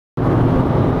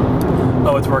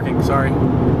Oh, it's working. Sorry.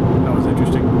 That was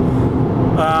interesting.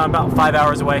 About 5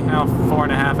 hours away now,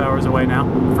 4.5 hours away now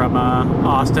from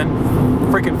Austin.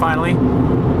 Freaking finally.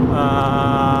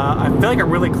 I feel like I'm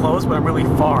really close, but I'm really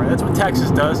far. That's what Texas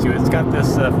does to you. It's got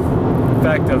this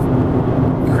effect of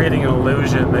creating an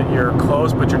illusion that you're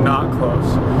close, but you're not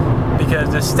close.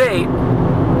 Because the state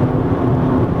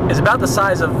is about the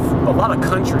size of a lot of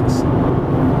countries.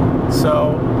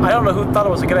 So I don't know who thought it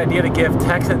was a good idea to give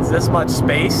Texans this much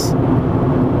space,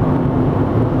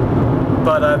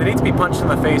 but they need to be punched in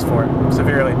the face for it,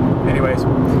 severely. Anyways,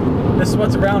 this is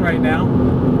what's around right now.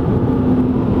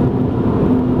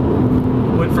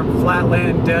 Went from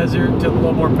flatland desert to a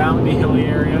little more mountainy, hilly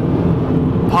area.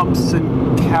 Pumps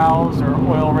and cows, or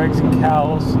oil rigs and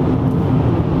cows.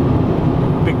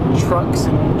 Big trucks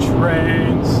and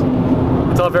trains.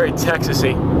 It's all very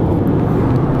Texas-y.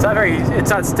 It's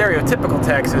not stereotypical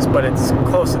Texas, but it's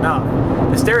close enough.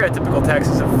 The stereotypical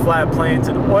Texas of flat plains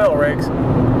and oil rigs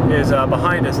is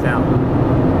behind us now.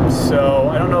 So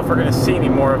I don't know if we're going to see any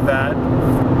more of that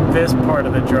this part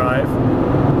of the drive.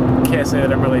 Can't say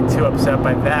that I'm really too upset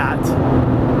by that.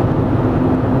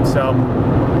 So,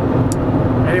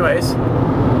 anyways,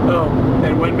 oh,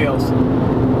 and windmills.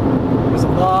 There's a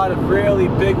lot of really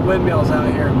big windmills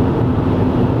out here.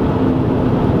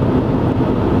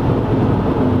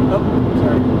 Oh,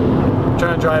 sorry. I'm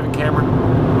trying to drive a camera.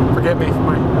 Forgive me for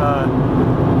my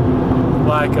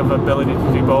lack of ability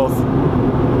to do both.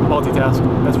 Multitask.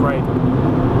 That's right.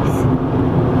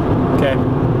 Okay.